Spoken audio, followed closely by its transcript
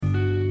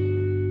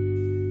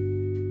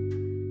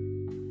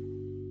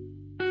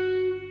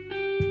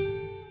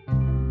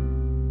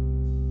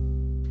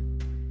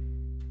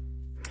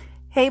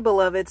Hey,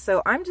 beloved.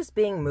 So I'm just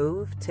being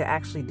moved to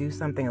actually do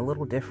something a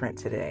little different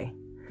today.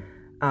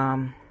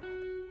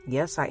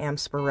 Yes, I am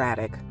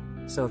sporadic.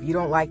 So if you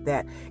don't like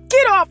that,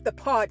 get off the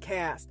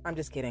podcast. I'm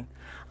just kidding.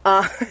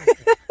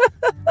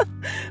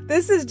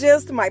 This is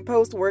just my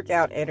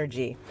post-workout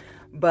energy.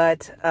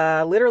 But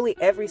literally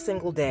every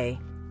single day,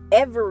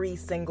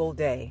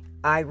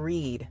 I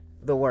read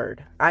the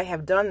word. I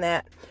have done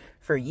that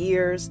for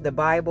years. The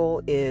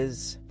Bible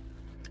is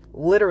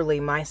literally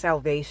my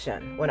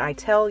salvation. When I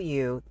tell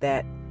you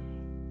that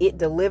it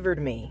delivered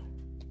me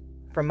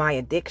from my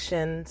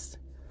addictions,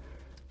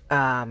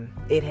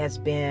 it has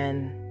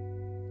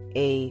been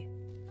a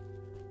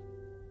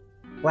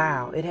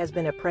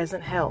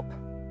present help.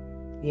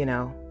 You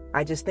know,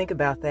 I just think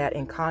about that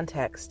in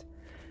context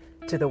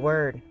to the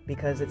word,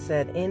 because it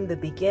said, in the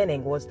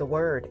beginning was the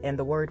word, and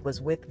the word was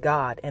with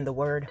God, and the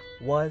word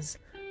was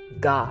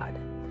God.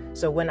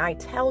 So when I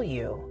tell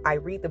you I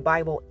read the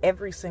Bible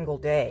every single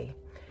day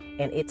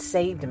and it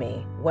saved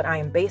me, what I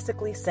am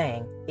basically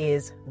saying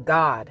is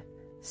God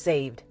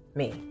saved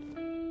me.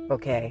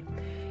 Okay.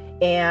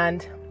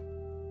 And,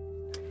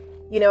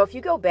 you know, if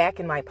you go back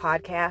in my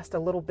podcast a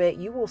little bit,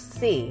 you will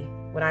see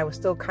when I was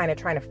still kind of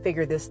trying to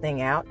figure this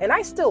thing out, and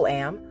I still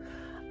am.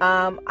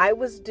 I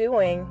was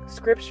doing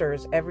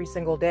scriptures every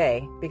single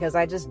day because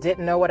I just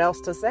didn't know what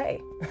else to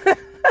say.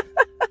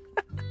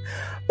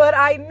 But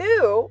I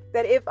knew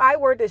that if I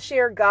were to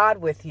share God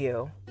with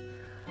you,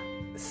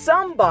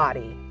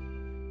 somebody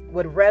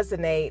would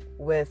resonate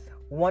with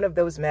one of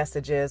those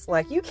messages.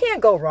 Like, you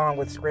can't go wrong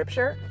with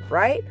scripture,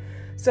 right?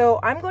 So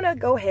I'm going to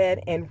go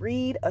ahead and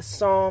read a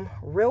psalm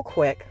real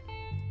quick.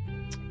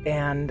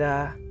 And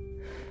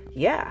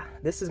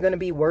this is going to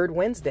be Word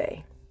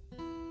Wednesday.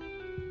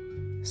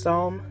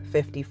 Psalm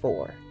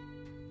 54,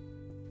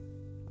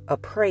 a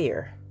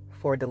prayer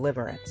for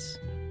deliverance.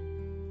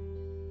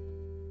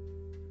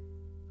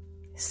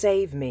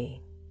 Save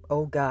me,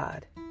 O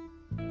God,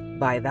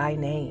 by thy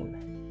name,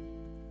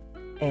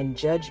 and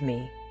judge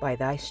me by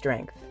thy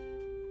strength.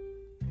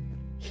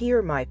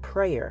 Hear my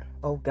prayer,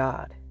 O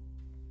God.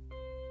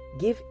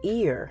 Give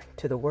ear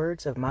to the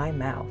words of my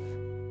mouth.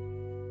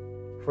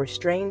 For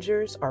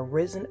strangers are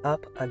risen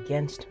up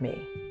against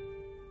me,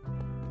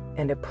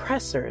 and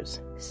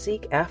oppressors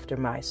seek after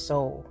my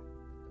soul.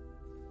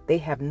 They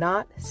have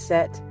not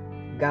set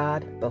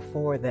God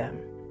before them.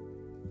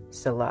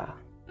 Selah.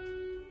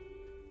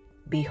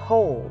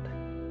 Behold,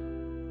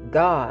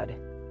 God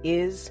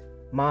is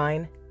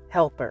mine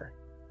helper.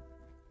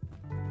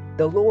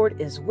 The Lord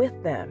is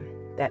with them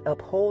that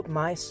uphold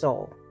my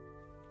soul.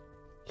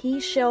 He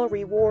shall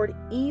reward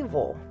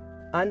evil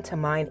unto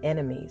mine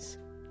enemies.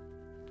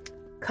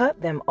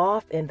 Cut them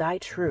off in thy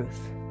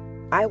truth.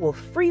 I will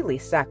freely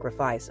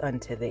sacrifice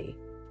unto thee.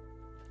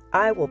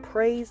 I will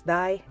praise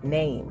thy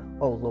name,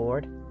 O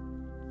Lord,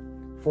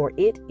 for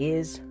it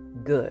is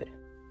good.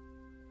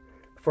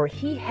 For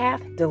he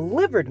hath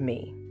delivered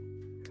me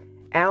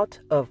out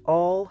of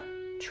all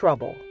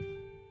trouble,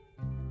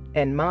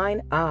 and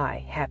mine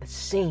eye hath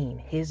seen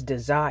his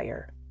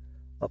desire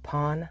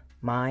upon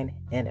mine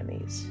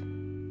enemies.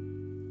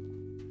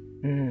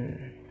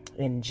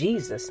 In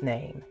Jesus'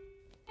 name,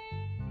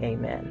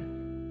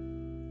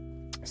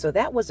 amen. So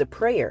that was a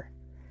prayer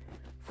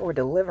for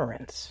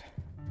deliverance.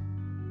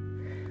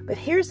 But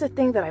here's the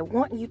thing that I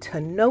want you to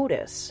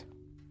notice.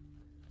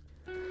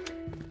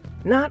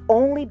 Not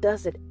only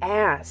does it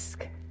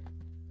ask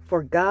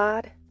for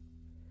God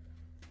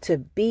to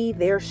be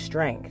their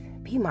strength,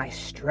 be my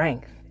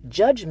strength,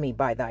 judge me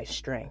by thy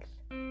strength.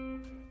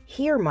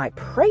 Hear my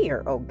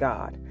prayer, O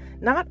God.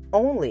 Not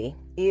only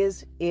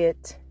is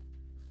it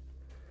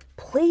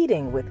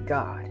pleading with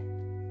God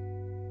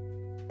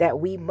that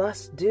we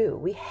must do,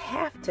 we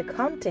have to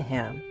come to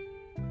him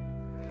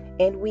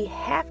and we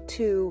have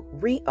to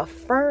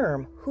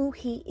reaffirm who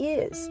he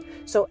is.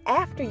 So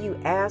after you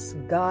ask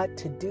God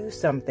to do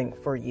something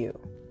for you,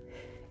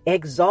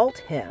 exalt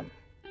him.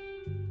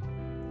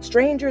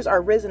 Strangers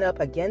are risen up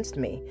against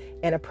me,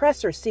 and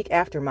oppressors seek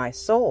after my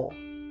soul.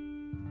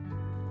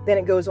 Then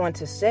it goes on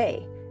to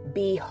say,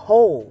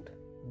 behold,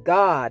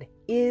 God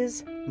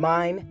is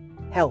mine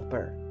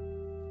helper.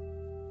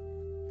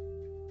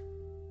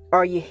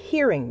 Are you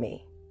hearing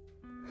me?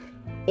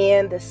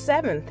 In the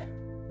 7th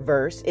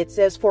verse, it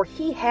says, for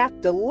he hath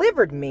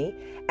delivered me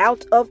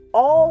out of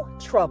all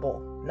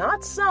trouble.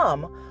 Not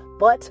some,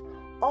 but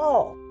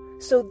all.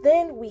 So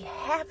then we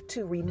have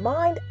to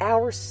remind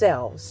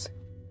ourselves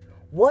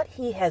what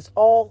he has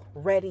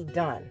already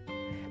done,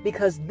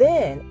 because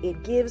then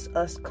it gives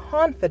us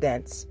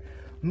confidence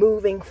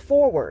moving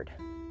forward.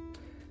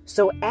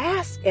 So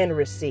ask and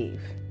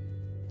receive.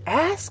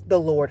 Ask the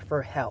Lord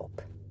for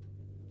help.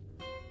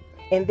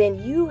 And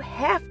then you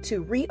have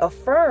to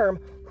reaffirm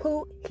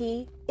who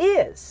he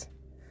is.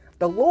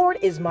 The Lord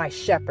is my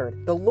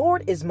shepherd. The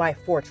Lord is my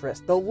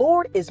fortress. The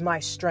Lord is my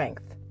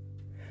strength.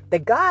 The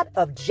God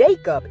of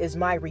Jacob is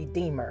my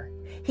redeemer.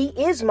 He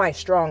is my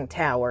strong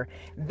tower.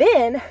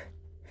 Then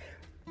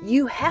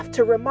you have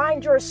to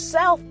remind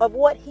yourself of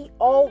what he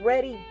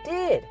already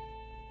did.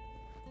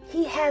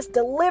 He has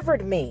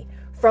delivered me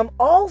from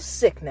all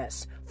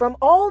sickness, from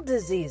all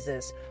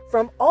diseases,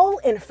 from all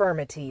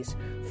infirmities,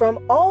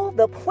 from all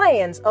the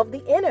plans of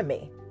the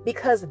enemy,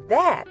 because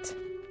that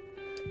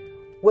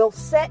will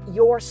set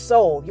your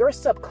soul, your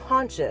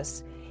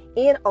subconscious,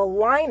 in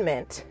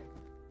alignment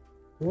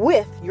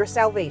with your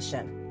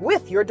salvation,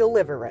 with your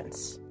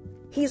deliverance.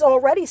 He's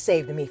already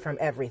saved me from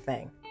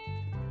everything.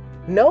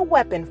 No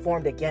weapon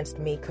formed against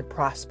me could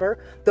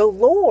prosper. The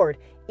Lord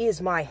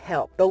is my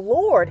help. The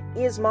Lord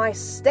is my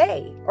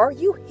stay. Are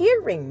you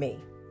hearing me?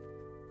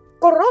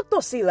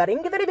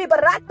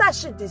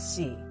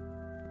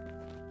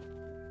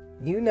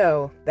 You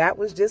know, that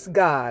was just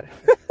God.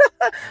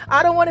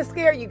 I don't want to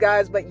scare you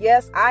guys, but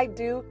yes, I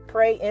do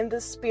pray in the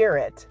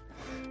Spirit.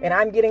 And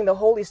I'm getting the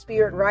Holy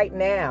Spirit right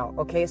now.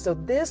 Okay, so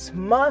this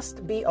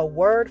must be a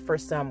word for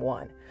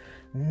someone.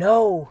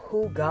 Know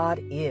who God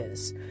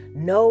is.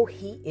 Know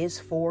He is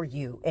for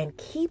you. And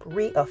keep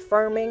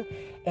reaffirming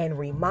and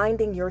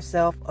reminding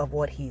yourself of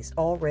what He's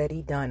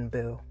already done,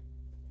 boo.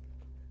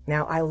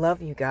 Now, I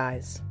love you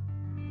guys.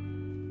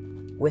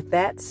 With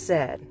that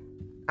said,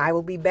 I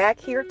will be back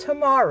here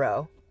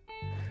tomorrow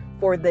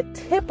for the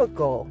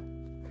typical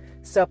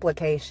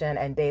supplication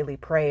and daily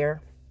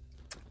prayer.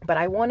 But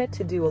I wanted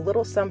to do a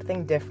little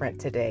something different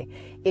today.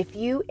 If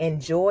you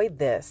enjoyed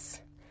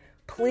this,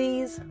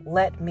 please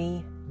let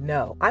me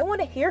know. I want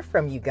to hear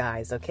from you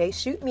guys, okay?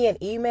 Shoot me an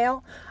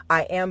email.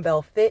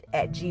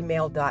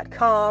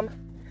 iambellfit@gmail.com.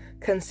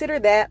 Consider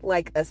that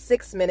like a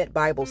 6-minute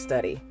Bible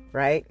study,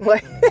 right?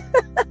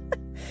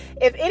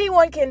 If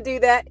anyone can do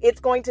that, it's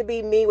going to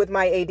be me with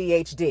my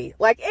ADHD.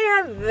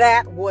 And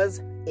that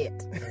was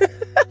it.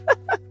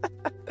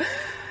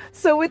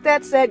 So with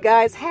that said,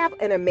 guys, have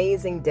an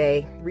amazing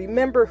day.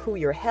 Remember who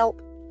your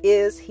help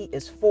is. He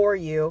is for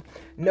you.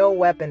 No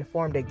weapon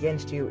formed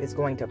against you is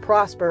going to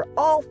prosper.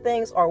 All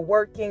things are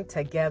working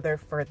together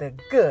for the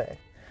good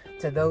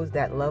to those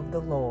that love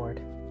the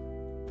Lord.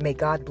 May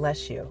God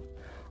bless you.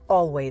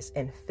 Always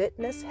in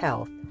fitness,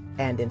 health,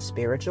 and in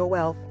spiritual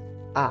wealth.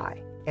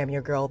 I am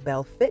your girl,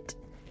 Bell Fit,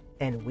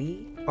 and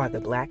we are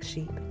the Black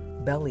Sheep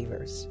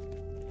Believers.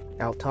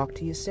 I'll talk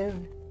to you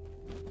soon.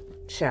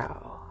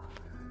 Ciao.